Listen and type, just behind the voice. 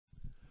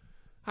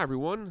Hi,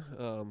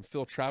 everyone.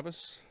 Phil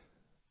Travis,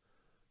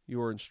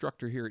 your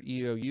instructor here at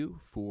EOU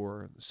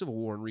for Civil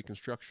War and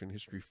Reconstruction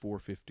History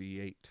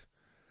 458.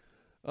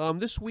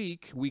 This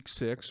week, week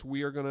 6,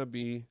 we are going to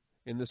be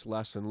in this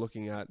lesson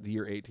looking at the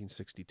year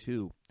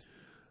 1862.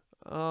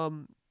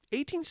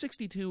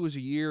 1862 was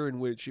a year in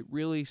which it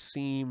really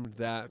seemed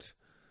that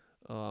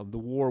the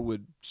war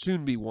would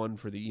soon be won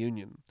for the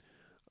Union.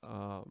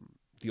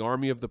 The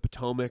Army of the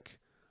Potomac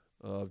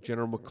of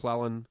General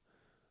McClellan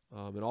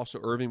and also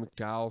Irving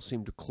McDowell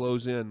seemed to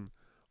close in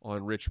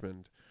on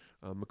Richmond.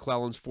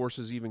 McClellan's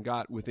forces even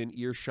got within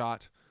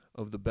earshot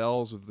of the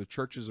bells of the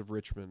churches of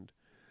Richmond.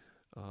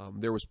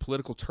 There was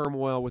political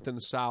turmoil within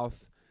the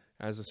South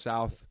as the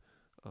South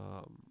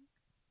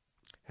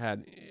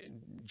had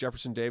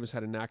Jefferson Davis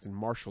had enacted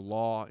martial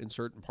law in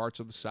certain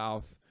parts of the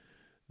South.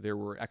 There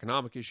were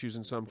economic issues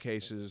in some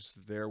cases.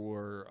 There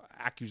were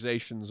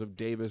accusations of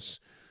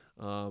Davis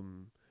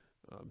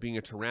being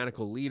a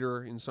tyrannical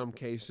leader in some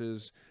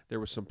cases. There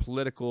was some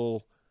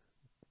political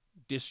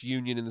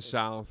disunion in the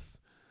South.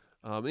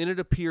 And it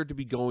appeared to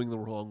be going the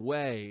wrong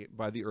way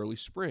by the early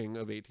spring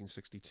of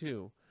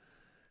 1862.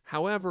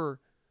 However,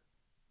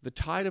 the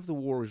tide of the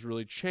war was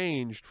really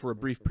changed for a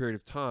brief period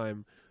of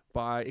time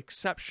by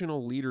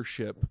exceptional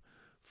leadership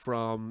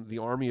from the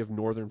Army of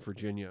Northern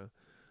Virginia,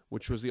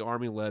 which was the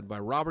army led by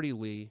Robert E.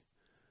 Lee,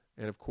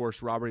 and of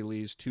course Robert E.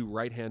 Lee's two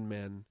right-hand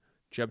men,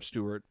 Jeb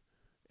Stuart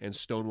and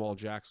Stonewall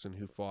Jackson,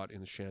 who fought in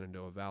the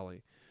Shenandoah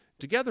Valley.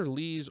 Together,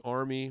 Lee's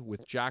army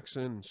with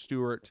Jackson and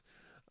Stuart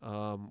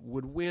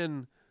would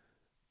win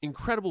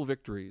incredible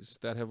victories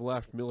that have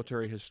left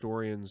military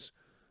historians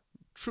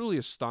truly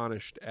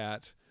astonished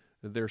at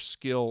their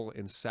skill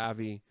and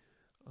savvy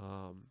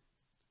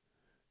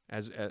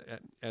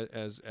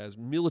as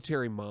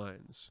military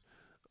minds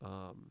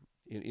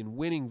in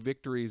winning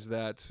victories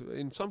that,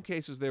 in some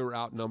cases, they were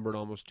outnumbered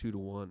almost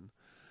 2-1.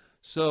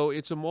 So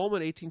it's a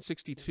moment,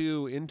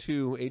 1862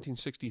 into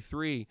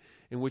 1863,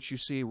 in which you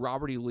see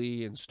Robert E.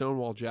 Lee and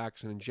Stonewall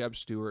Jackson and Jeb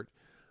Stuart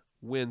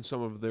win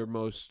some of their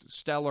most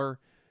stellar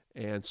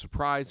and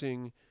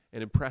surprising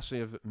and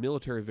impressive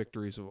military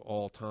victories of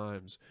all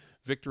times.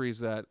 Victories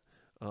that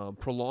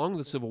prolonged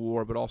the Civil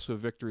War, but also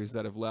victories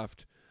that have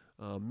left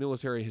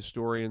military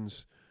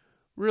historians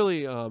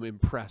really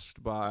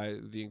impressed by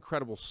the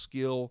incredible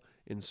skill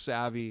and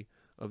savvy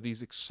of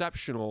these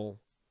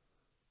exceptional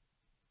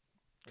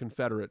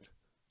Confederate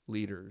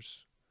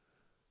leaders.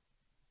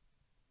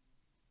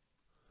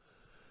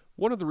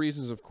 One of the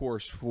reasons, of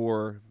course,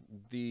 for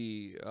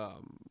the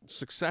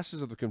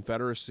successes of the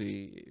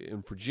Confederacy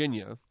in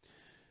Virginia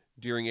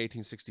during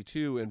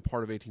 1862 and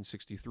part of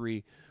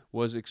 1863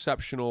 was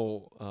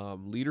exceptional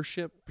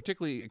leadership,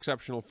 particularly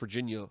exceptional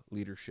Virginia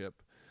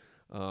leadership.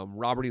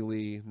 Robert E.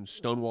 Lee,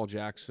 Stonewall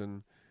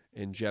Jackson,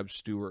 and Jeb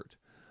Stuart.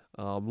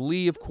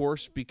 Lee, of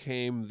course,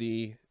 became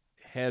the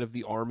head of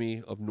the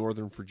Army of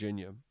Northern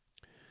Virginia.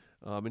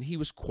 And he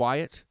was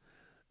quiet,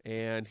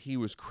 and he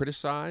was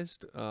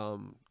criticized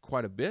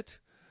quite a bit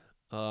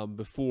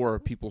before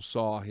people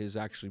saw his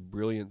actually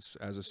brilliance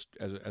as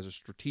a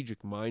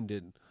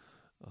strategic-minded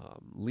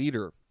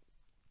leader.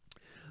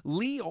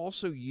 Lee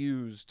also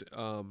used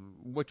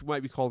what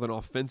might be called an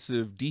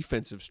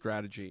offensive-defensive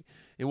strategy.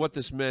 And what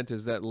this meant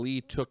is that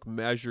Lee took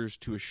measures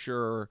to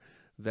assure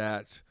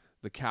that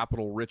the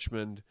capital,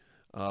 Richmond,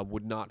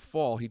 would not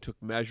fall. He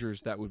took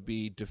measures that would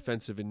be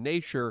defensive in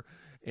nature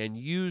and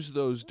used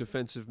those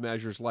defensive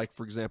measures, like,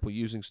 for example,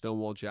 using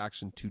Stonewall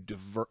Jackson to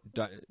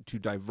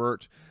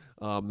divert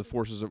the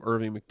forces of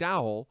Irving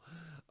McDowell,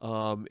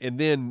 and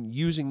then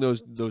using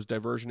those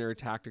diversionary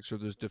tactics or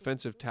those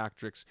defensive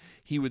tactics,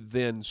 he would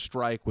then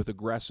strike with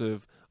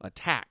aggressive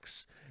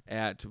attacks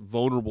at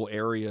vulnerable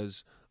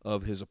areas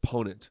of his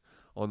opponent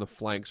on the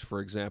flanks, for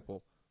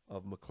example,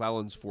 of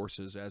McClellan's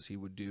forces, as he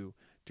would do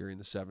during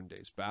the 7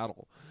 Days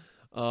Battle.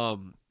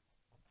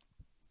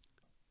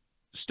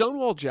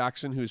 Stonewall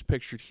Jackson, who is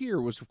pictured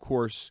here, was, of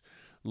course,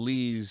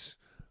 Lee's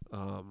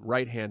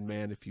right-hand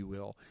man, if you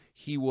will.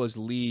 He was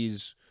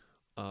Lee's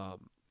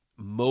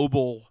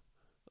mobile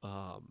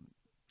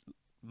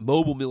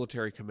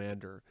military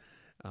commander.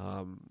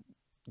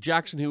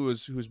 Jackson, who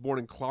was born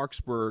in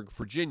Clarksburg,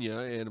 Virginia,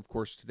 and of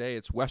course today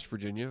it's West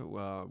Virginia.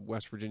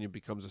 West Virginia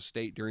becomes a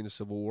state during the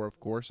Civil War,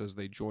 of course, as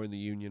they join the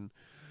Union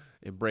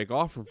and break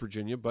off from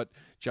Virginia. But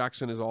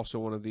Jackson is also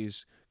one of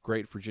these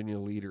great Virginia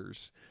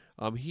leaders.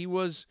 He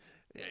was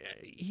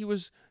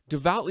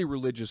devoutly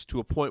religious to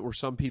a point where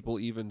some people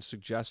even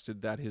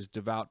suggested that his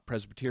devout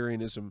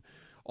Presbyterianism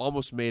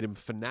almost made him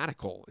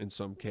fanatical in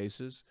some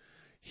cases.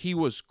 He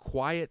was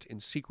quiet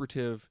and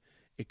secretive,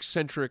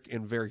 eccentric,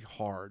 and very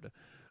hard.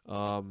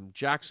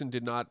 Jackson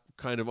did not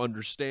kind of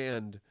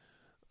understand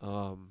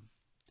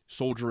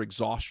soldier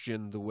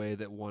exhaustion the way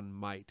that one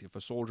might. If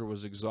a soldier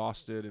was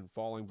exhausted and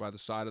falling by the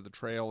side of the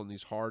trail in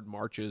these hard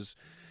marches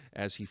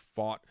as he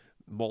fought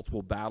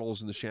multiple battles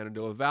in the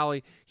Shenandoah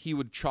Valley, he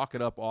would chalk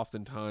it up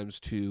oftentimes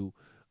to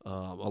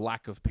a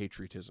lack of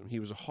patriotism. He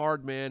was a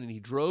hard man, and he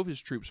drove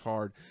his troops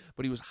hard,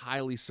 but he was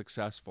highly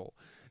successful.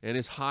 And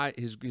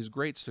his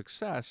great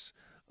successes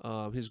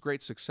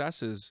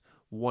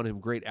won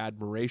him great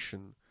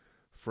admiration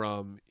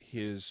from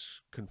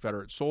his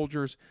Confederate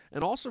soldiers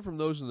and also from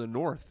those in the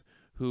North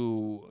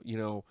who,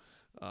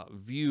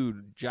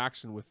 viewed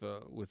Jackson with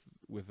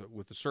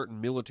a certain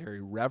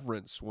military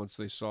reverence once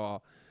they saw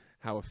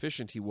how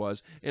efficient he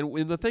was. And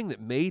the thing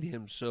that made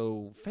him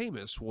so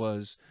famous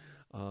was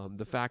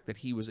the fact that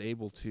he was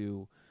able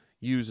to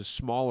use a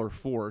smaller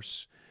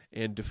force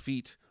and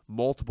defeat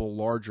multiple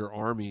larger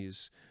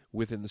armies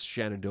within the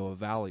Shenandoah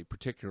Valley,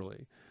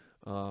 particularly.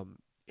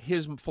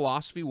 His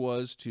philosophy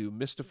was to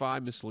mystify,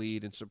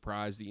 mislead, and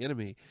surprise the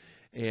enemy.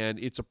 And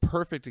it's a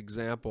perfect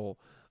example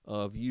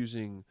of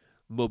using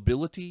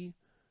mobility,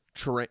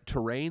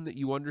 terrain that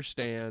you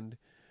understand,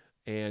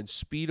 and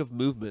speed of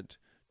movement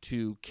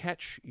to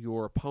catch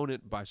your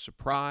opponent by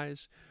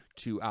surprise,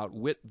 to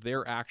outwit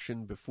their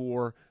action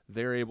before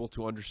they're able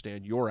to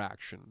understand your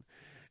action.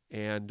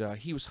 And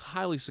he was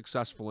highly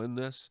successful in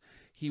this.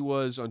 He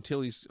was,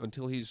 until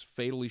he's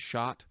fatally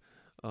shot,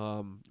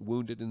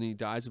 wounded, and he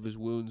dies of his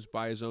wounds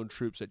by his own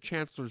troops at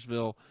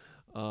Chancellorsville.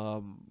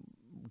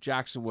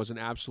 Jackson was an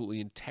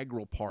absolutely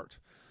integral part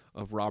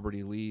of Robert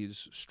E.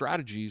 Lee's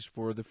strategies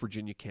for the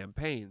Virginia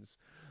campaigns.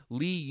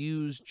 Lee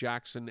used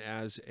Jackson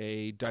as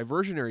a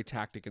diversionary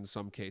tactic in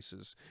some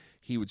cases.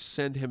 He would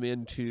send him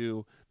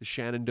into the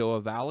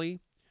Shenandoah Valley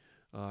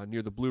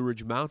near the Blue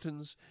Ridge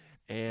Mountains,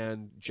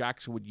 and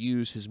Jackson would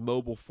use his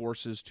mobile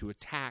forces to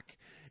attack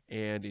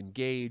and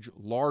engage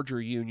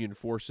larger Union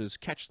forces,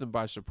 catch them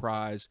by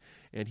surprise,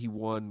 and he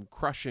won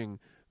crushing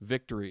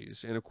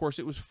victories. And of course,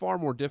 it was far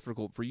more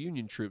difficult for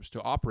Union troops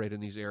to operate in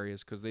these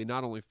areas because they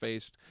not only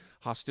faced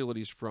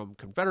hostilities from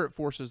Confederate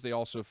forces, they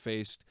also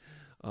faced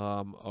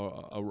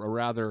a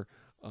rather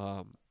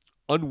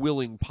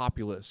unwilling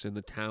populace in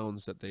the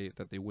towns that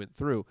they went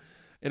through.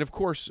 And of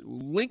course,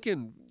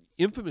 Lincoln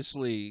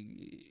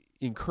infamously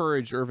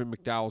encouraged Irvin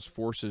McDowell's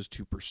forces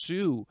to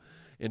pursue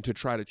and to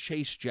try to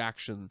chase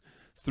Jackson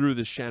through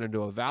the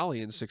Shenandoah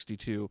Valley in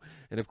 62.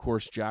 And of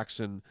course,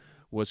 Jackson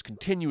was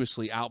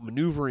continuously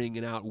outmaneuvering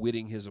and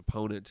outwitting his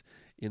opponent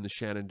in the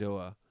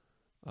Shenandoah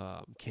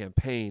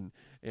campaign.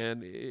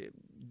 And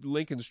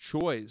Lincoln's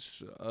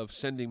choice of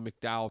sending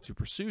McDowell to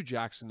pursue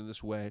Jackson in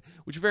this way,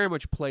 which very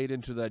much played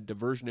into that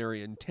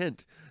diversionary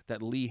intent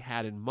that Lee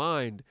had in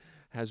mind,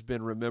 has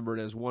been remembered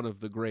as one of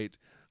the great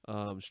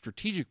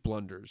strategic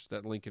blunders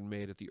that Lincoln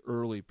made at the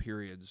early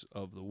periods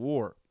of the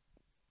war.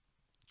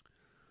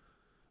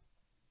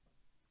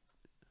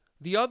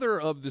 The other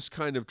of this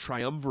kind of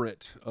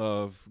triumvirate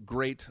of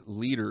great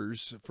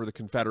leaders for the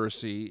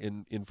Confederacy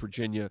in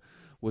Virginia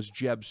was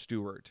Jeb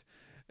Stuart.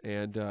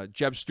 And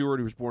Jeb Stuart,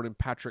 who was born in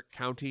Patrick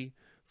County,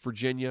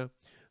 Virginia.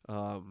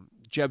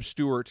 Jeb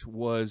Stuart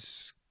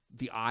was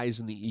the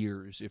eyes and the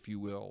ears, if you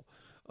will,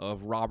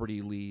 of Robert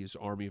E. Lee's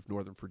Army of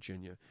Northern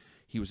Virginia.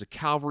 He was a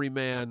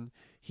cavalryman.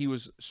 He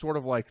was sort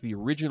of like the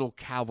original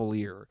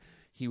Cavalier.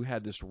 He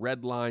had this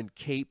red-lined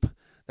cape.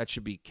 That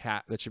should be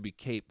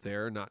cape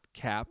there, not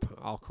cap.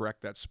 I'll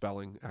correct that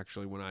spelling,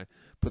 actually, when I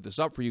put this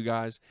up for you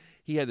guys.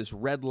 He had this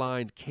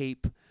red-lined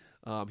cape.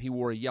 He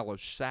wore a yellow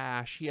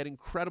sash. He had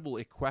incredible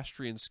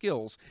equestrian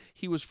skills.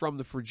 He was from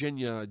the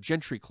Virginia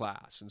gentry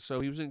class, and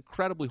so he was an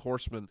incredibly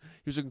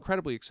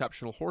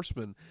exceptional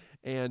horseman,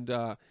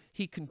 and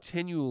he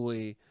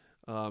continually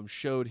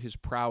showed his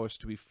prowess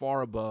to be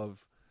far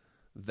above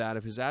that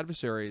of his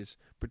adversaries,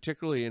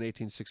 particularly in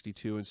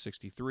 1862 and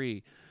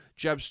 63.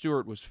 Jeb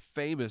Stuart was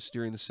famous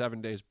during the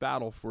 7 Days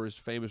Battle for his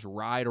famous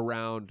ride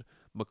around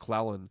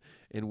McClellan,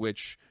 in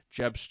which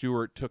Jeb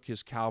Stuart took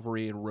his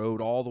cavalry and rode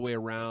all the way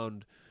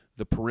around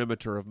the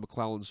perimeter of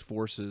McClellan's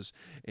forces,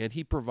 and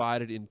he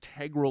provided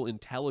integral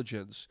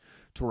intelligence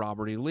to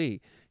Robert E.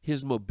 Lee.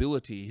 His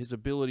mobility, his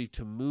ability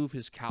to move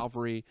his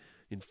cavalry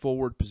in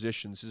forward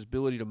positions, his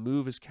ability to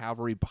move his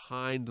cavalry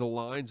behind the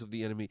lines of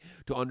the enemy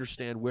to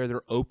understand where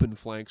their open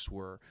flanks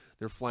were,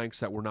 their flanks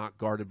that were not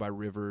guarded by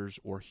rivers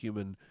or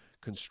human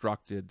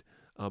constructed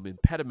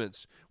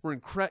impediments, were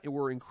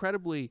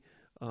incredibly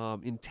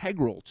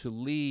integral to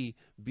Lee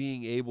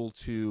being able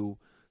to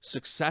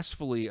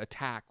successfully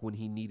attack when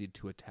he needed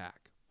to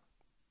attack.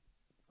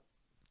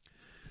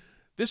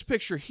 This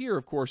picture here,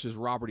 of course, is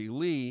Robert E.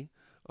 Lee,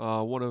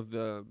 one of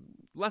the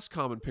less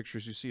common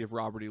pictures you see of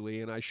Robert E.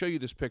 Lee, and I show you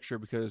this picture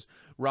because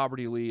Robert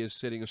E. Lee is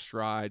sitting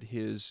astride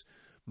his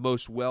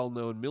most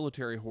well-known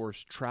military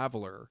horse,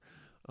 Traveler.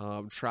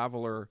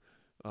 Traveler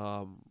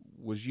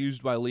was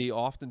used by Lee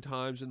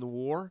oftentimes in the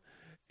war,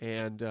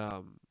 and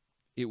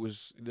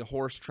the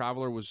horse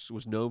Traveler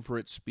was known for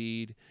its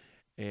speed,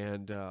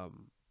 and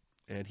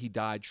he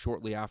died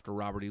shortly after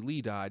Robert E.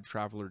 Lee died.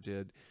 Traveler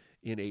did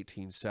in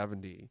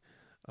 1870.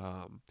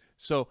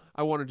 So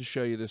I wanted to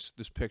show you this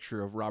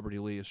picture of Robert E.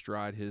 Lee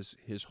astride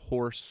his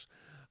horse,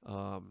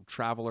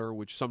 Traveler,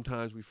 which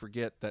sometimes we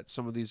forget that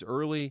some of these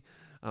early,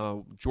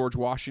 George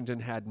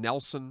Washington had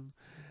Nelson,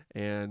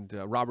 and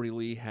Robert E.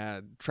 Lee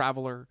had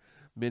Traveler.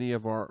 Many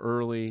of our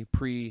early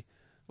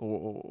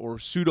or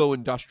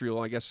pseudo-industrial,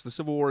 I guess the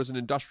Civil War is an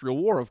industrial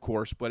war, of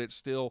course, but it's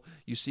still,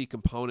 you see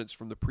components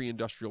from the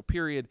pre-industrial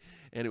period,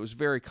 and it was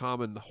very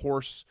common. The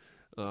horse,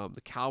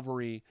 the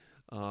cavalry,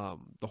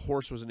 The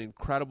horse was an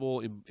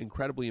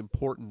incredibly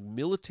important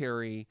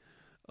military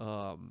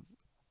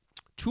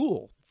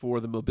tool for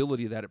the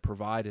mobility that it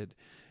provided.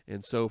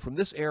 And so from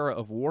this era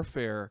of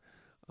warfare,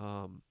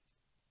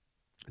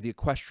 the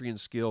equestrian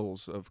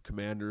skills of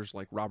commanders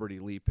like Robert E.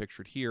 Lee,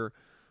 pictured here,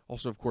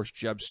 also, of course,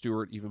 Jeb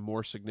Stuart, even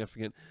more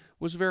significant,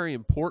 was very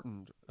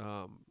important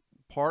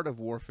part of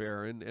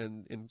warfare. And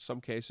in some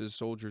cases,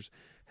 soldiers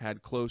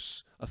had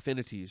close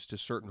affinities to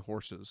certain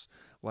horses,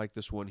 like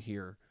this one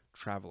here,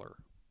 Traveler.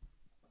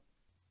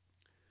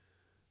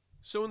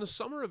 So in the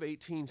summer of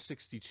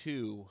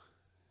 1862,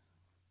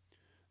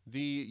 the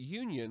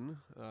Union,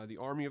 the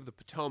Army of the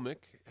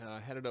Potomac,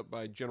 headed up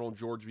by General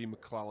George B.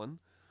 McClellan,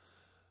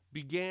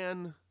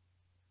 began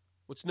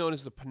what's known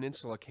as the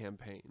Peninsula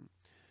Campaign.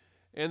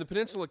 And the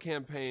Peninsula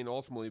Campaign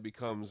ultimately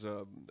becomes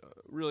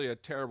really a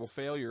terrible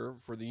failure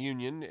for the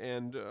Union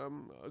and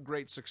a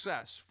great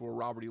success for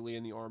Robert E. Lee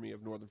and the Army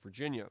of Northern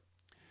Virginia.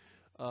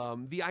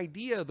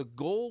 The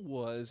goal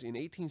was, in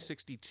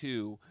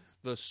 1862,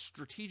 the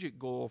strategic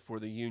goal for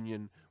the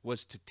Union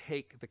was to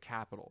take the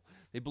capital.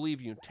 They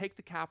believed you could take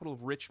the capital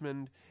of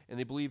Richmond, and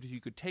they believed if you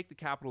could take the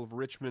capital of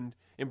Richmond,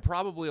 and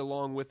probably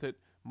along with it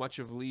much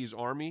of Lee's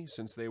army,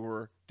 since they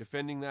were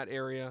defending that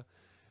area,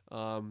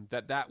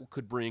 that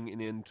could bring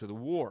an end to the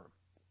war.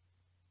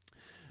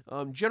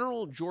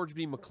 General George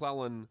B.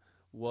 McClellan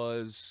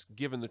was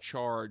given the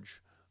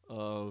charge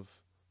of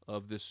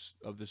this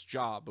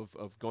job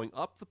of going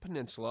up the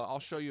peninsula. I'll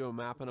show you a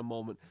map in a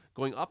moment.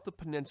 Going up the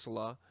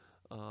peninsula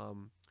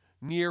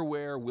near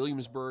where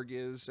Williamsburg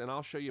is, and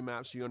I'll show you a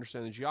map so you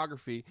understand the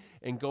geography,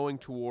 and going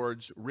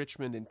towards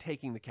Richmond and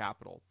taking the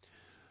capital.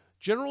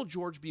 General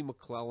George B.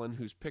 McClellan,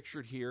 who's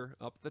pictured here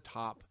up at the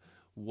top,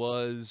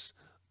 was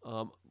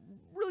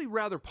really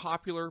rather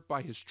popular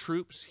by his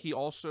troops. He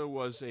also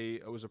was a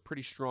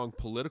pretty strong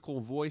political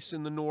voice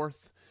in the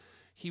North.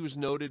 He was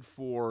noted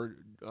for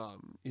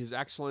his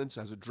excellence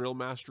as a drill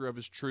master of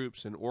his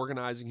troops and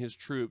organizing his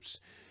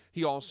troops.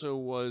 He also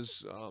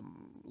was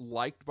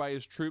liked by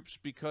his troops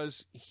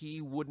because he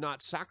would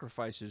not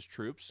sacrifice his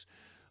troops.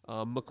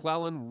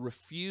 McClellan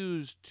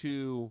refused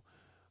to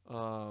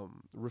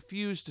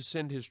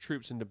send his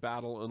troops into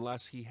battle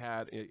unless he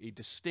had a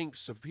distinct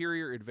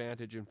superior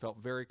advantage and felt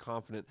very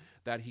confident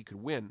that he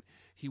could win.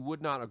 He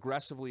would not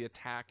aggressively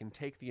attack and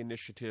take the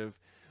initiative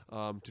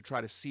to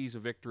try to seize a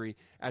victory,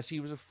 as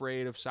he was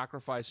afraid of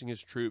sacrificing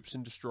his troops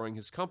and destroying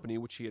his company,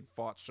 which he had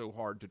fought so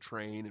hard to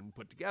train and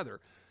put together.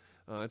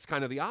 It's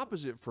kind of the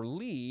opposite for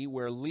Lee,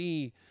 where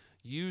Lee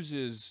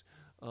uses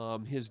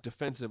his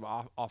defensive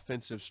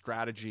offensive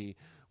strategy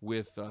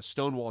with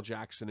Stonewall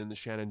Jackson in the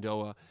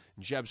Shenandoah,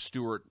 Jeb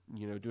Stuart,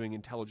 doing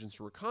intelligence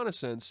and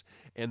reconnaissance,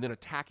 and then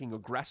attacking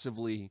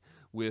aggressively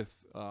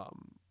with,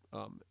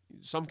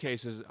 some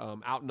cases,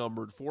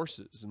 outnumbered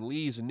forces. And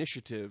Lee's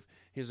initiative,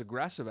 his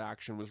aggressive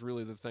action, was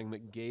really the thing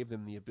that gave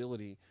them the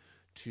ability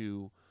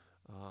to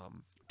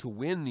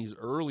win these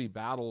early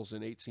battles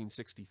in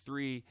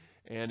 1863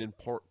 and in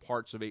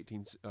parts of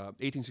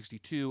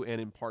 1862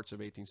 and in parts of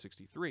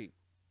 1863.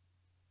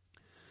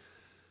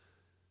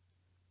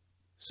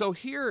 So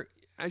here,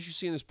 as you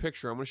see in this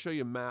picture, I'm going to show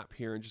you a map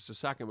here in just a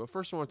second, but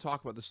first I want to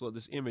talk about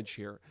this image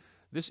here.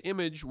 This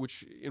image,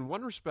 which in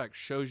one respect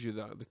shows you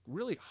the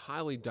really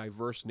highly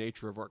diverse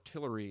nature of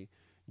artillery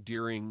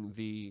during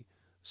the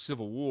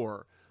Civil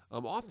War.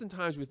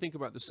 Oftentimes we think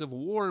about the Civil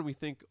War and we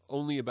think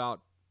only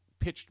about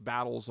pitched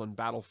battles on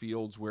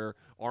battlefields where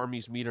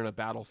armies meet on a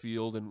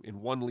battlefield and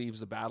one leaves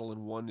the battle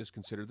and one is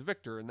considered the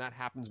victor, and that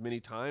happens many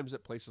times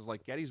at places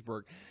like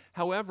Gettysburg.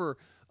 However,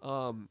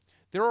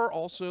 there are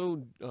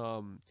also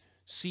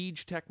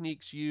siege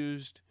techniques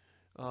used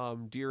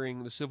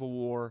during the Civil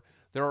War.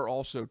 There are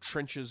also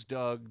trenches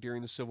dug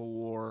during the Civil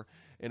War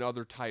and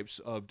other types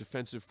of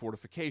defensive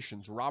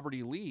fortifications. Robert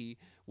E. Lee,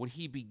 when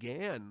he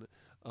began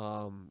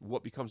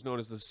what becomes known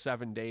as the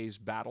 7 Days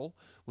Battle,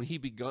 when he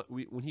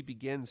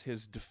begins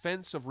his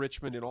defense of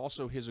Richmond and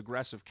also his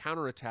aggressive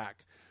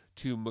counterattack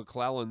to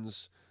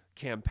McClellan's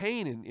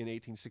campaign in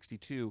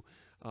 1862,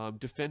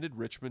 defended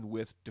Richmond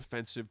with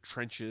defensive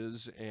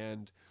trenches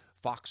and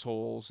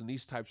foxholes and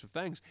these types of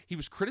things. He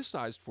was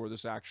criticized for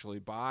this, actually,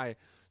 by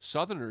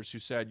Southerners who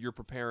said, "You're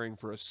preparing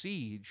for a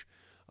siege."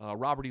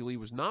 Robert E. Lee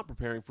was not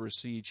preparing for a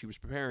siege. He was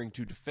preparing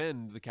to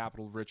defend the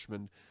capital of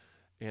Richmond,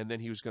 and then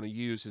he was going to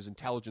use his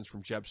intelligence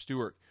from Jeb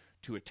Stuart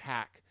to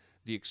attack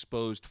the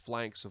exposed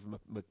flanks of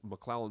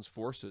McClellan's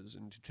forces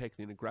and to take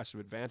an aggressive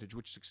advantage,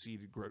 which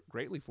succeeded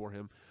greatly for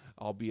him,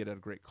 albeit at a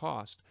great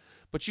cost.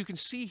 But you can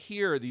see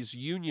here these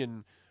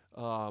Union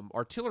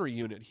artillery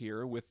unit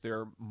here with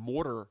their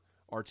mortar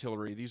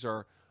artillery. These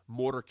are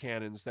mortar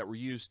cannons that were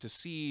used to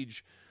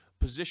siege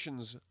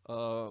positions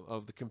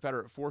of the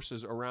Confederate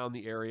forces around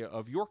the area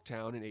of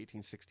Yorktown in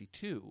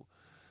 1862.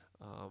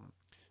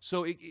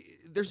 So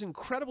there's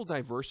incredible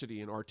diversity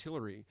in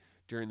artillery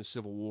during the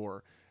Civil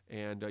War,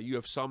 and you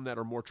have some that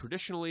are more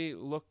traditional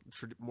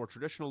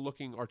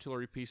looking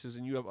artillery pieces,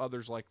 and you have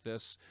others like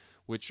this,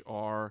 which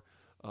are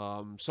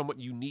somewhat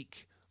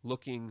unique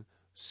looking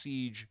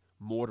siege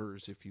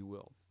mortars, if you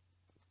will.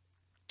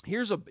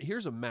 here's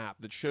a map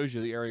that shows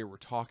you the area we're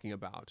talking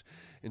about.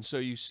 And so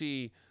you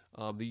see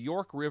the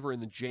York River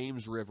and the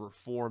James River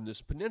form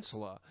this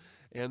peninsula.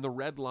 And the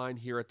red line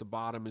here at the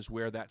bottom is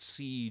where that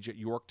siege at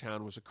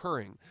Yorktown was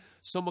occurring.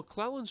 So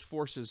McClellan's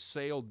forces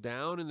sailed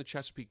down in the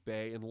Chesapeake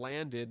Bay and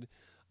landed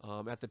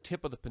at the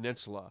tip of the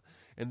peninsula,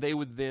 and they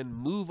would then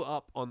move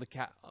up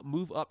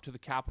to the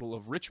capital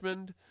of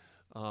Richmond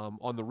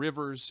on the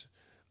rivers,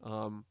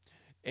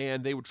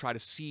 and they would try to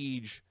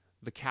siege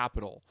the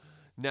capital.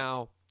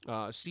 Now,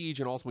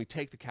 siege and ultimately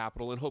take the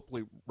capital, and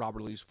hopefully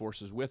Robert Lee's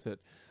forces with it.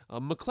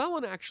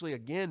 McClellan actually,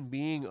 again,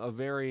 being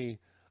a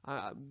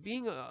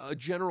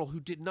general who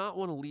did not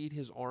want to lead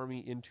his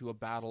army into a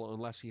battle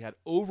unless he had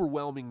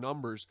overwhelming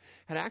numbers,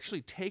 had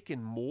actually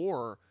taken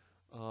more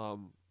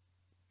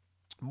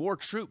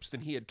troops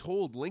than he had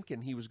told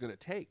Lincoln he was going to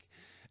take.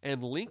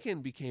 And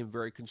Lincoln became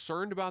very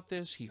concerned about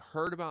this. He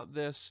heard about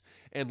this,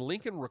 and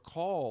Lincoln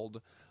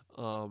recalled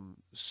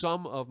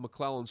some of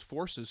McClellan's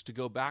forces to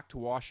go back to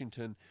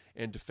Washington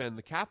and defend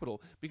the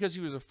capital, because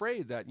he was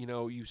afraid that,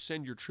 you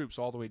send your troops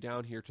all the way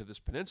down here to this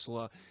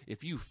peninsula.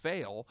 If you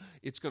fail,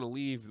 it's going to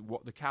leave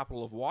the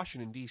capital of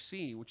Washington,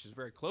 D.C., which is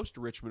very close to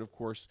Richmond, of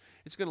course,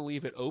 it's going to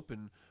leave it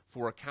open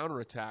for a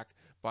counterattack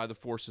by the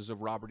forces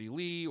of Robert E.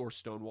 Lee or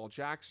Stonewall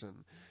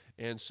Jackson.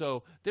 And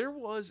so there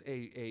was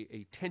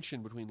a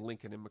tension between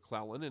Lincoln and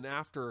McClellan, and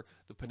after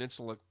the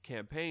Peninsula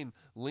Campaign,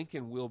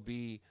 Lincoln will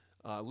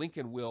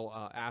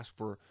ask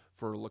for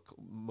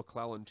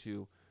McClellan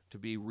to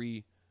be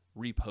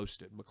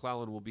reposted.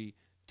 McClellan will be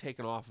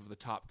taken off of the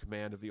top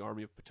command of the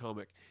Army of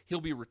Potomac.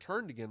 He'll be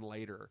returned again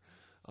later.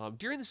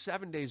 During the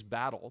 7 Days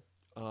Battle,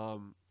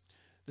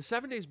 the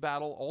 7 Days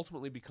Battle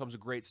ultimately becomes a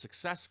great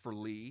success for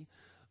Lee.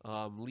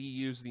 Lee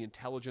used the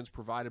intelligence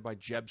provided by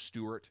Jeb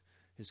Stuart,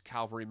 his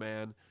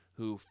cavalryman,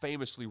 who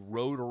famously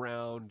rode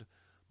around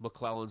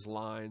McClellan's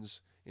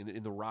lines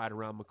in the ride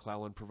around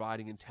McClellan,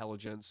 providing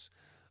intelligence.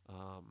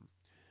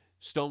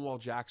 Stonewall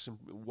Jackson,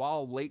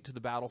 while late to the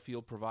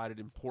battlefield, provided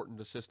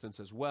important assistance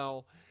as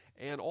well.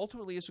 And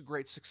ultimately, it's a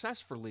great success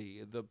for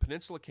Lee. The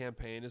Peninsula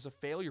Campaign is a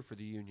failure for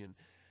the Union.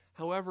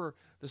 However,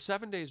 the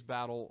 7 Days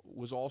Battle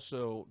was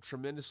also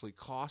tremendously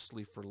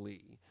costly for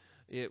Lee.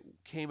 It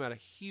came at a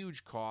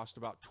huge cost,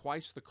 about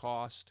twice the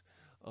cost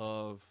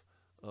of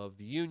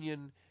the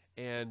Union,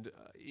 and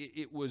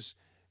it was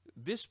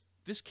this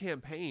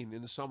campaign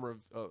in the summer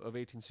of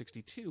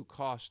 1862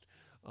 cost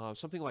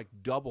something like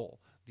double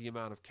the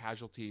amount of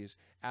casualties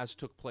as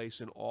took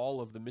place in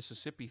all of the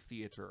Mississippi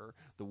theater,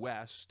 the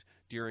West,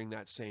 during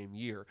that same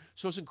year.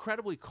 So it's an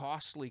incredibly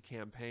costly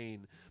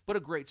campaign, but a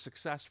great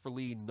success for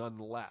Lee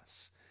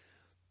nonetheless.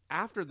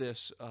 After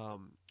this,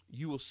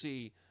 you will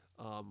see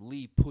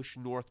Lee push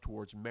north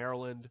towards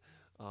Maryland.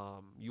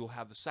 You'll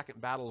have the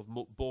Second Battle of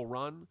Bull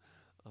Run,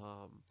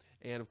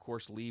 and of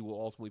course Lee will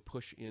ultimately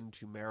push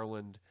into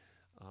Maryland,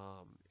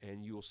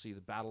 and you will see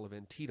the Battle of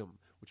Antietam,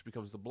 which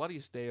becomes the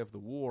bloodiest day of the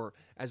war,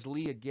 as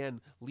Lee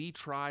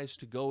tries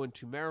to go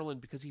into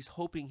Maryland because he's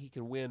hoping he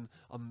can win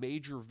a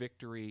major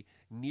victory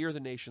near the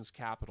nation's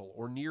capital,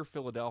 or near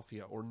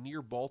Philadelphia, or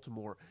near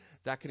Baltimore,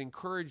 that can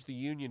encourage the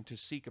Union to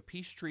seek a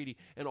peace treaty,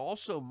 and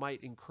also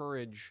might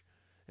encourage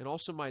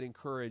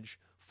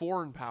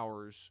foreign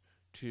powers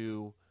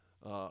to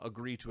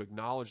agree to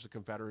acknowledge the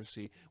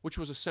Confederacy, which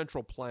was a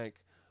central plank,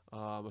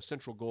 a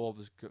central goal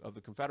of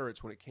the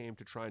Confederates when it came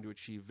to trying to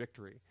achieve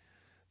victory.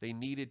 They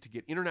needed to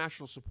get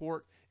international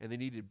support, and they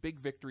needed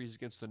big victories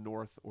against the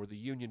North or the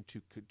Union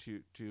to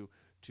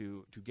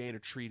gain a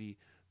treaty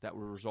that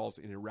would result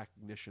in a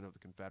recognition of the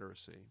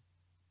Confederacy.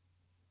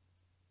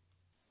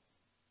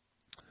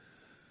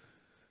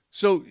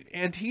 So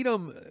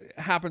Antietam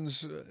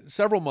happens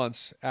several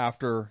months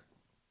after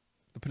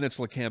the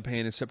Peninsula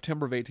Campaign in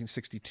September of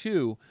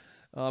 1862.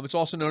 It's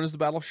also known as the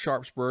Battle of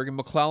Sharpsburg, and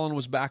McClellan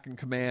was back in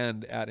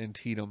command at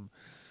Antietam.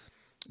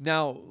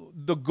 Now,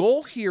 the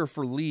goal here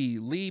for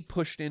Lee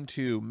pushed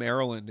into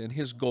Maryland, and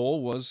his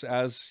goal was,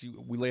 as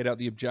we laid out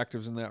the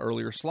objectives in that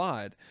earlier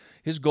slide,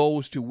 his goal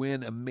was to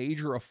win a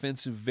major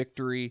offensive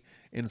victory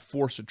and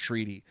force a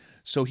treaty.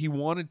 So he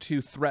wanted to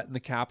threaten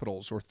the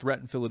capitals, or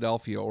threaten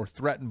Philadelphia, or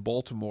threaten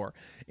Baltimore,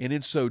 and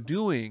in so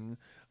doing,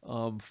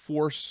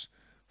 force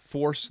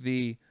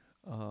the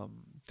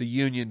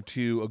Union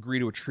to agree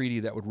to a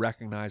treaty that would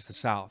recognize the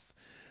South.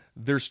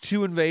 There's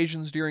 2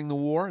 invasions during the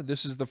war.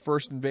 This is the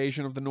first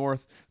invasion of the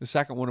North. The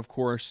second one, of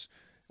course,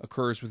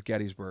 occurs with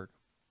Gettysburg.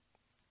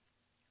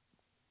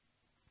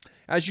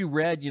 As you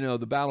read,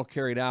 the battle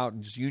carried out,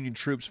 and Union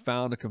troops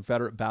found a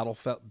Confederate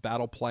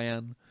battle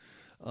plan.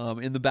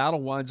 And the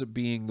battle winds up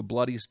being the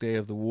bloodiest day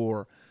of the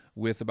war,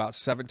 with about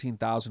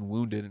 17,000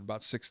 wounded and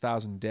about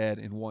 6,000 dead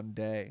in one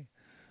day.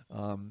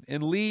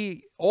 And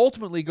Lee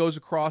ultimately goes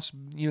across,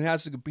 he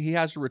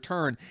has to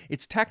return.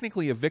 It's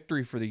technically a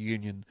victory for the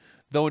Union,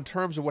 though in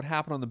terms of what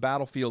happened on the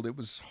battlefield, it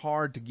was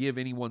hard to give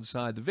any one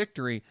side the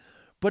victory.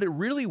 But it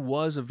really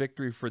was a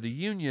victory for the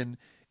Union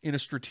in a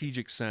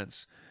strategic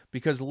sense,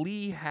 because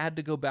Lee had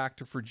to go back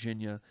to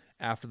Virginia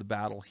after the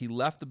battle. He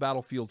left the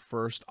battlefield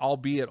first,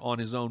 albeit on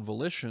his own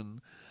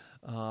volition.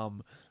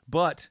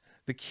 But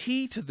the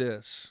key to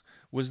this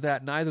was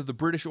that neither the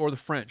British or the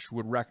French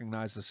would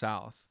recognize the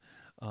South.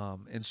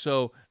 And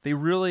so they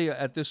really,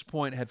 at this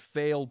point, had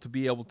failed to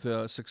be able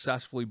to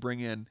successfully bring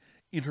in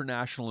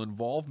international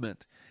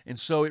involvement. And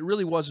so it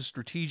really was a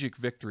strategic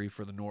victory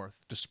for the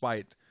North,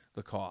 despite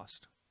the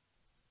cost.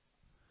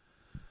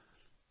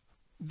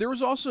 There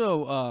was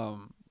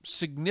also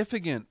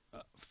significant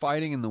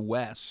fighting in the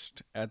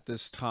West at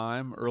this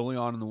time, early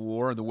on in the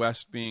war, the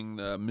West being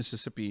the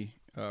Mississippi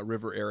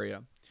River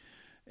area.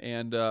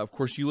 And, of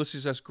course,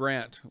 Ulysses S.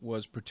 Grant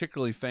was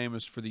particularly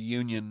famous for the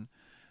Union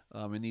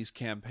in these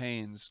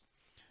campaigns.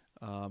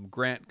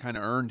 Grant kind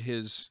of earned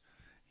his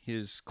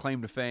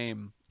claim to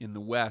fame in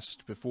the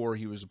West before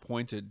he was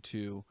appointed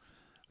to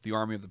the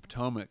Army of the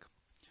Potomac.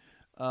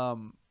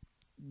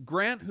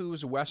 Grant, who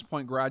was a West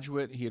Point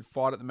graduate, he had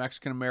fought at the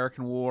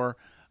Mexican-American War,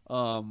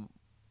 won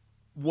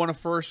a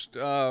first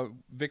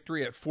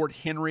victory at Fort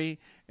Henry,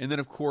 and then,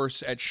 of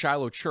course, at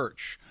Shiloh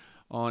Church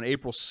on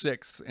April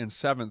 6th and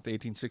 7th,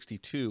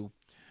 1862.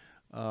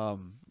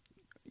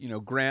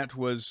 Grant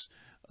was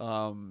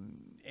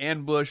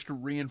ambushed,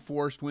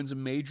 reinforced, wins a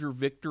major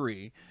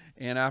victory,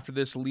 and after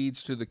this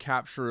leads to the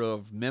capture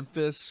of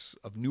Memphis,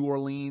 of New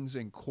Orleans,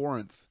 and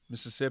Corinth,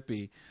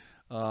 Mississippi.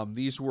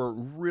 These were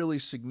really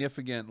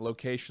significant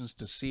locations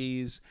to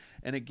seize,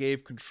 and it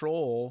gave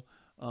control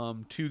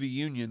to the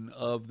Union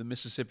of the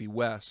Mississippi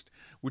West,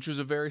 which was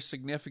a very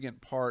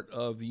significant part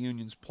of the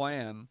Union's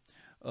plan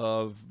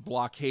of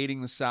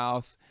blockading the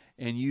South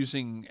and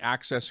using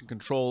access and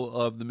control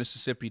of the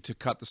Mississippi to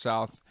cut the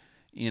South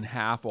in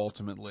half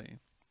ultimately.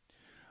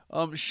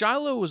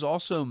 Shiloh was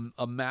also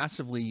a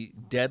massively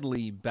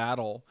deadly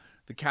battle.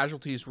 The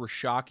casualties were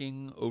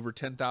shocking, over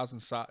 10,000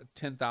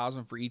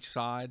 for each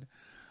side.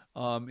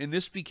 And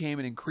this became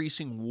an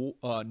increasing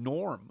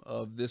norm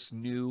of this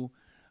new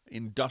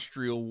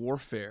industrial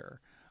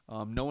warfare.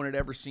 No one had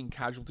ever seen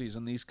casualties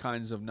in these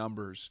kinds of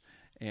numbers,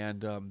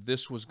 and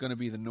this was going to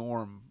be the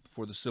norm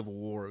for the Civil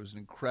War. It was an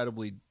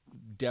incredibly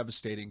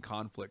devastating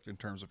conflict in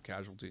terms of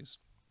casualties.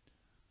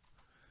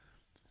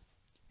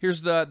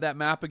 Here's that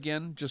map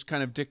again, just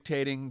kind of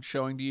dictating,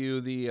 showing to you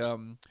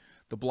the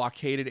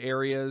blockaded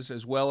areas,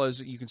 as well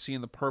as you can see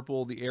in the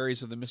purple the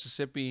areas of the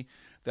Mississippi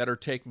that are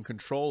taken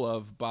control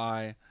of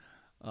by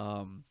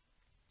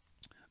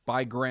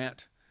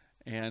Grant,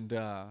 and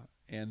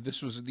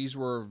these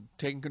were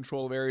taking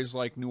control of areas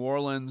like New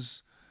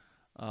Orleans.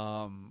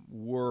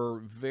 Were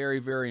very,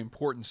 very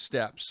important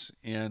steps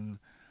in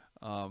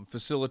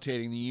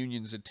facilitating the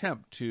Union's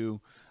attempt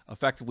to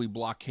effectively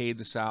blockade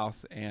the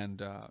South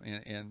and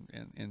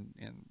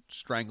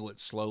strangle it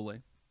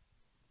slowly.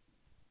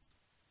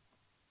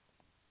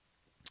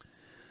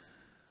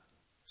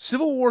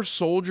 Civil War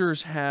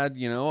soldiers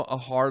had, a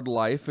hard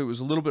life. It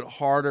was a little bit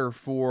harder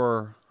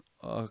for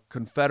a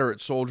Confederate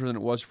soldier than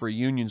it was for a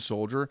Union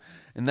soldier,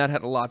 and that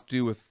had a lot to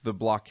do with the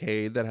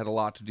blockade. That had a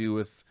lot to do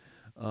with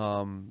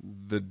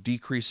the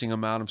decreasing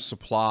amount of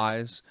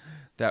supplies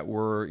that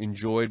were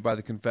enjoyed by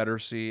the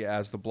Confederacy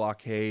as the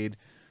blockade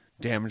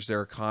damaged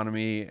their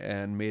economy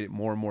and made it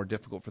more and more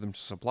difficult for them to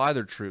supply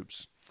their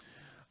troops.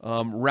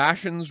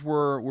 Rations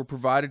were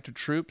provided to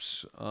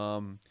troops.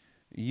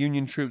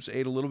 Union troops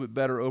ate a little bit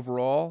better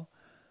overall.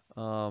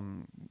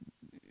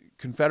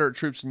 Confederate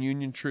troops and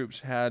Union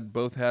troops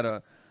both had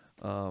a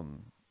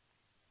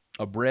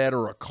bread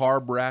or a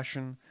carb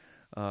ration.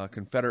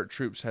 Confederate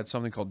troops had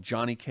something called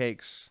Johnny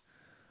Cakes,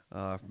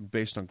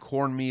 based on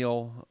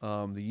cornmeal.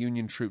 The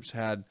Union troops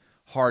had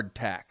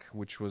hardtack,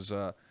 which was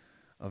a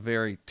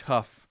very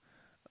tough,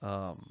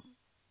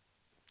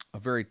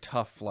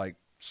 like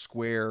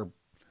square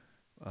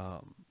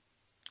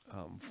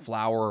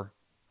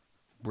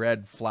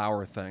bread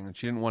flour thing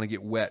that you didn't want to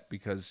get wet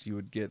because it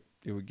would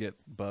get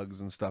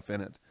bugs and stuff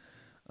in it.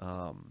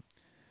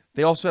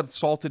 They also had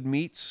salted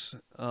meats.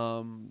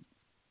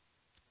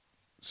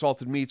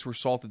 Salted meats were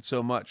salted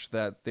so much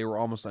that they were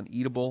almost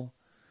uneatable.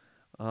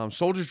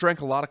 Soldiers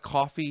drank a lot of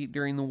coffee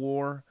during the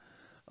war.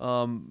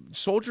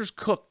 Soldiers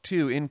cooked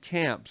too in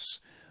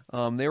camps.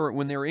 When they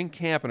were in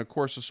camp, and of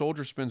course the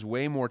soldier spends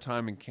way more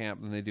time in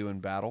camp than they do in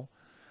battle.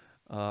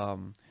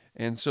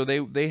 And so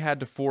they had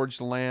to forage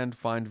the land,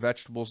 find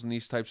vegetables and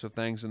these types of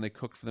things, and they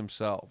cooked for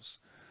themselves.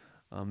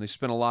 They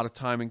spent a lot of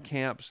time in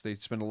camps. They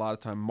spent a lot of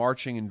time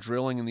marching and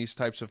drilling and these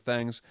types of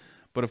things.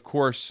 But of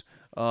course,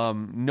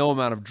 no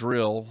amount of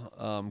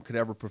drill could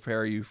ever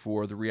prepare you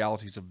for the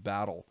realities of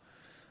battle.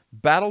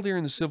 Battle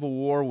during the Civil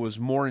War was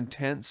more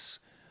intense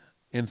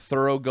and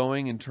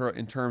thoroughgoing in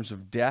terms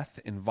of death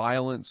and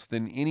violence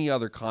than any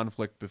other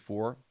conflict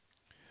before.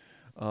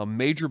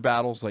 Major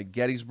battles like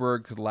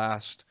Gettysburg could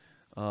last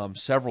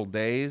several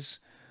days.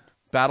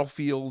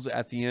 Battlefields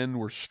at the end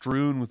were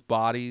strewn with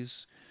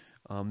bodies.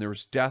 There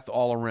was death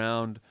all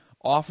around.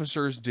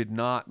 Officers did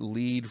not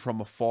lead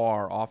from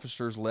afar.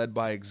 Officers led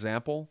by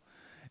example,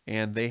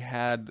 and they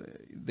had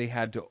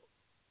to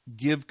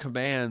give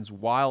commands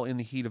while in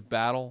the heat of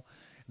battle.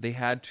 They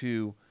had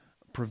to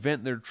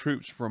prevent their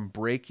troops from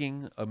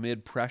breaking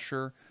amid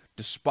pressure,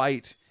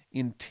 despite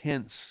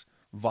intense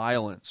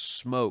violence,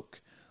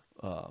 smoke,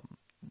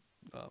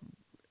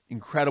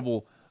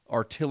 incredible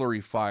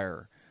artillery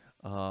fire,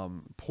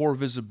 poor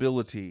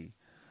visibility,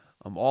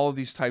 all of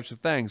these types of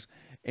things.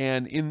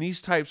 And in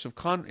these types of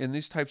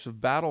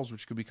battles,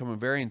 which could become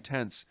very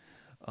intense,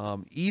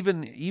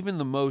 even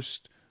the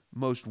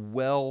most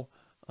well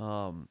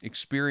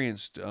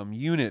experienced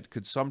unit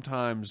could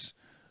sometimes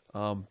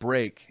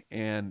break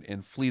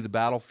and flee the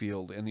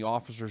battlefield. And the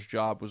officer's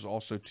job was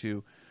also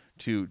to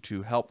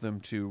help them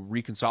to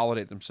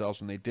reconsolidate themselves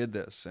when they did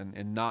this,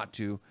 and not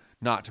to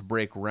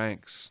break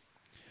ranks.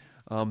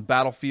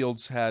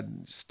 Battlefields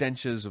had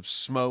stenches of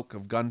smoke,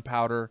 of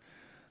gunpowder,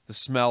 the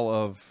smell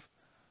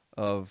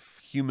of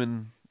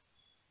human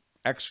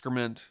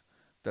excrement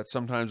that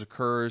sometimes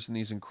occurs in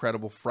these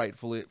incredible,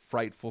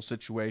 frightful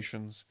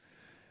situations.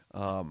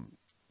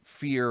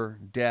 Fear,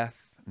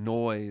 death,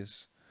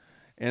 noise,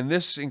 and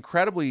this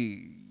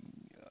incredibly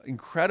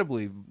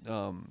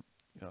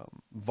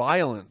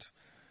violent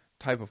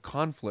type of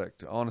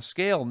conflict on a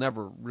scale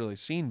never really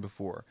seen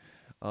before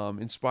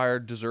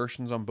inspired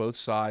desertions on both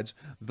sides,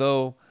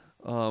 though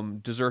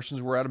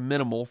desertions were at a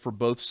minimal for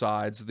both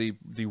sides.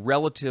 The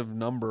relative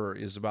number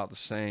is about the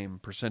same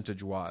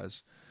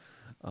percentage-wise.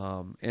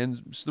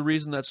 And so the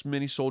reason that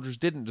many soldiers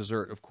didn't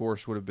desert, of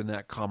course, would have been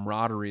that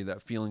camaraderie,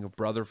 that feeling of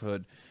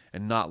brotherhood,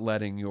 and not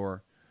letting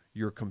your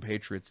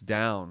compatriots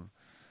down.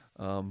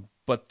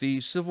 But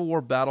the Civil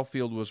War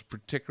battlefield was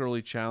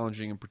particularly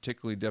challenging and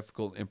particularly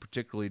difficult and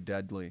particularly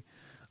deadly.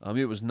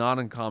 It was not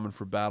uncommon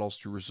for battles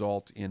to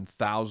result in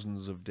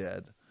thousands of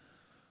dead,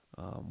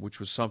 which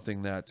was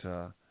something that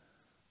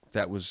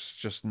was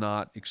just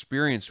not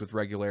experienced with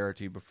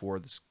regularity before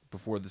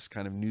this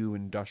kind of new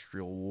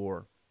industrial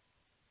war.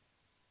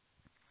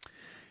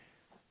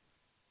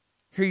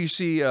 Here you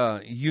see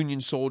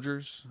Union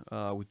soldiers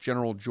with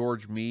General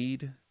George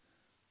Meade.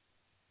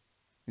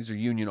 These are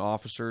Union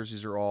officers.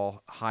 These are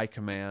all high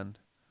command.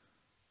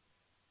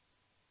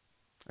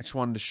 I just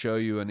wanted to show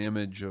you an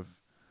image of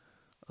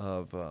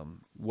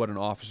what an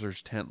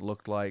officer's tent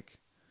looked like.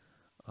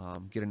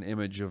 Get an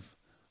image of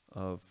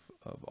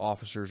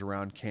officers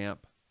around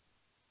camp.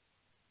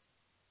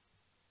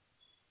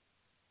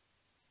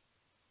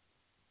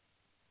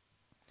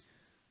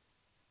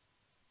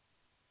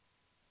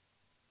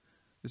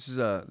 This is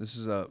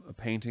a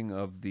painting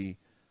of the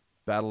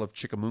Battle of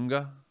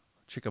Chickamauga,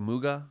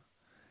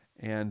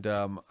 and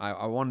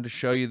I wanted to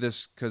show you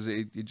this because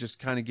it just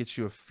kind of gets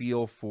you a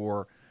feel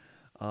for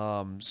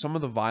some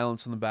of the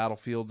violence on the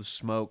battlefield, the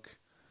smoke,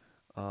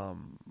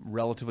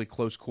 relatively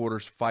close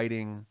quarters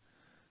fighting,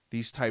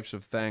 these types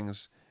of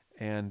things.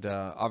 And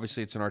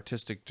obviously it's an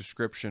artistic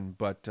description,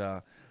 but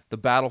the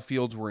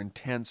battlefields were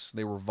intense,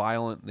 they were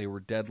violent, they were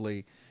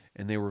deadly,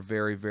 and they were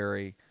very,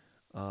 very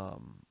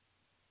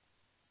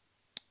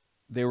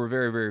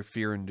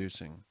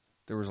fear-inducing.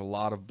 There was a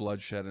lot of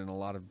bloodshed and a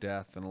lot of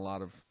death and a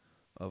lot of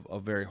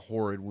very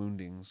horrid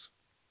woundings.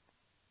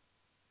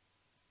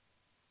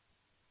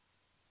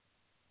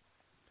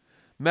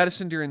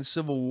 Medicine during the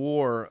Civil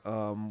War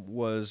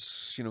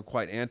was,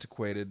 quite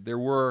antiquated. There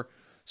were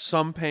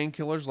some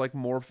painkillers like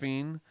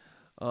morphine.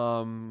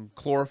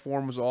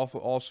 Chloroform was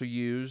also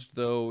used,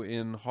 though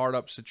in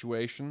hard-up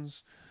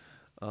situations,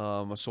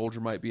 a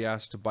soldier might be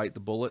asked to bite the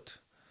bullet.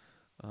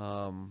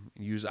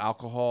 Use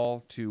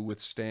alcohol to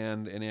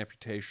withstand an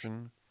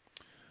amputation.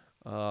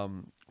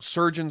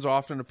 Surgeons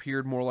often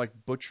appeared more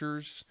like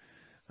butchers.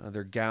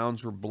 Their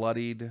gowns were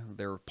bloodied.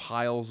 There were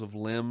piles of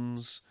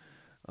limbs.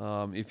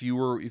 If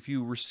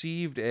you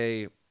received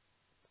a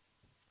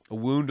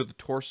wound of the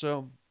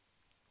torso,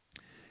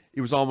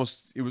 it was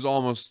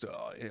almost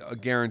a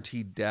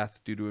guaranteed death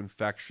due to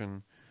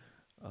infection.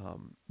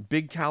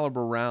 Big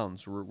caliber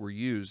rounds were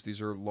used.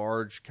 These are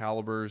large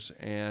calibers,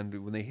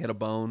 and when they hit a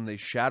bone, they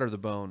shatter the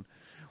bone,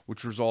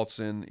 which results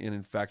in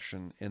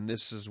infection. And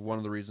this is one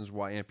of the reasons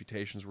why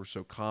amputations were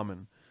so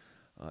common.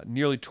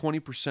 Nearly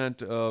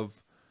 20%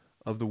 of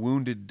the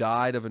wounded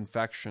died of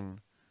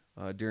infection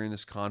during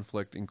this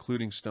conflict,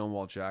 including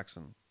Stonewall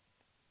Jackson.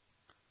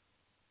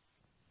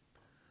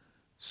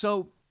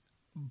 So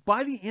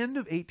by the end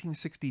of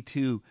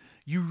 1862,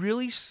 you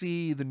really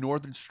see the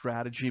Northern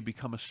strategy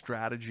become a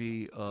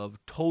strategy of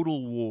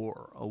total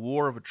war, a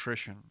war of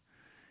attrition.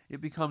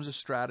 It becomes a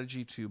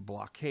strategy to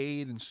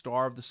blockade and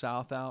starve the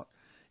South out.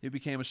 It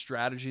became a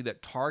strategy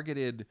that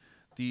targeted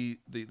the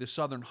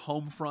Southern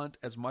home front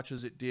as much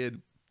as it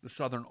did the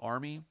Southern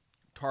Army,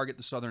 target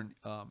the Southern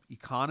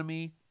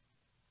economy.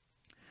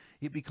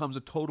 It becomes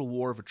a total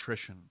war of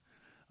attrition.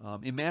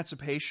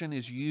 Emancipation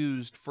is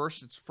used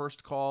first. It's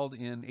first called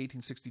in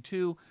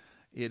 1862.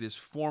 It is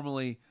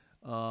formally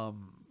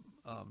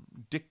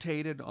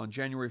dictated on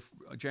January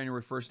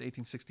 1st,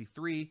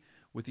 1863,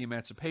 with the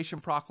Emancipation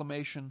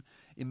Proclamation.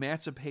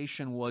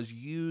 Emancipation was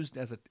used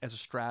as a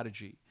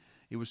strategy.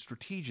 It was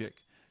strategic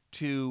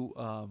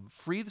to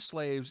free the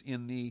slaves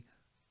in the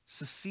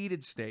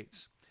seceded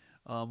states.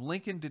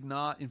 Lincoln did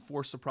not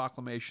enforce the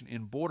proclamation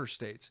in border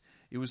states.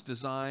 It was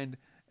designed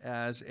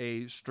as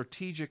a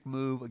strategic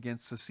move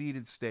against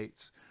seceded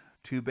states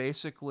to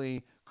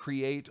basically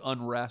create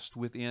unrest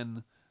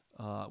within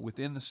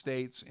the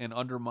states and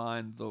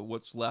undermine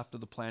what's left of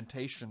the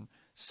plantation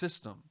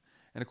system.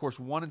 And of course,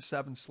 1 in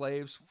 7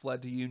 slaves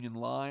fled to Union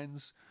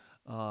lines.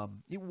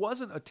 It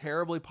wasn't a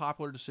terribly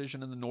popular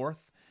decision in the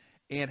North,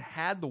 and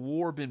had the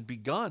war been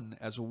begun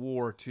as a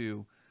war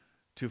to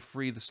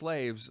free the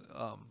slaves,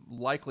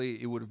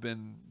 likely it would have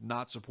been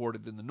not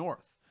supported in the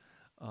North.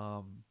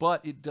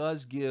 But it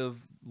does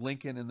give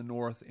Lincoln and the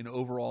North an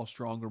overall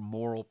stronger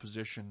moral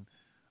position,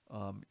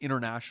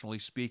 internationally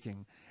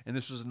speaking. And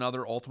this was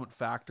another ultimate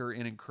factor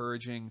in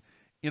encouraging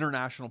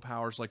international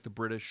powers like the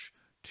British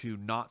to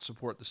not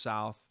support the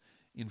South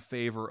in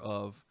favor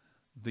of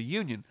the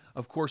Union.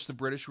 Of course, the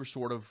British were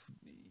sort of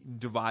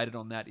divided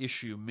on that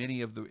issue.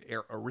 Many of the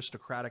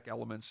aristocratic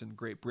elements in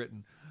Great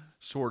Britain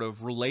sort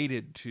of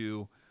related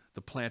to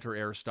the planter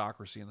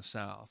aristocracy in the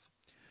South.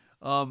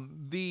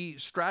 The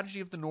strategy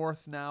of the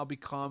North now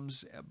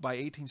becomes, by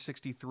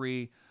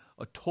 1863,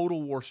 a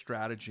total war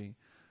strategy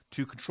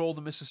to control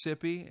the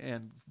Mississippi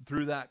and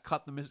through that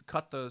cut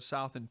the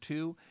South in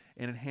two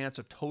and enhance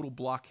a total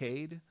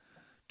blockade,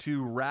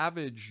 to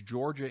ravage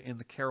Georgia and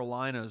the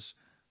Carolinas,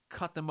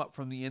 cut them up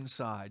from the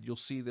inside. You'll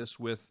see this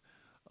with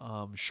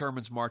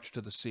Sherman's March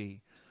to the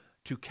Sea,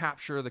 to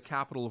capture the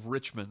capital of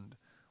Richmond,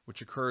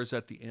 which occurs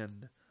at the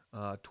end,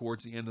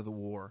 towards the end of the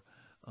war,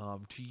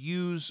 to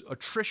use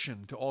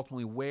attrition to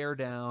ultimately wear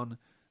down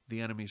the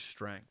enemy's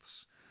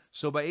strengths.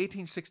 So by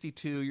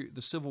 1862,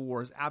 the Civil War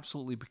has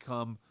absolutely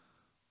become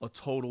a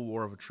total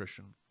war of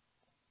attrition.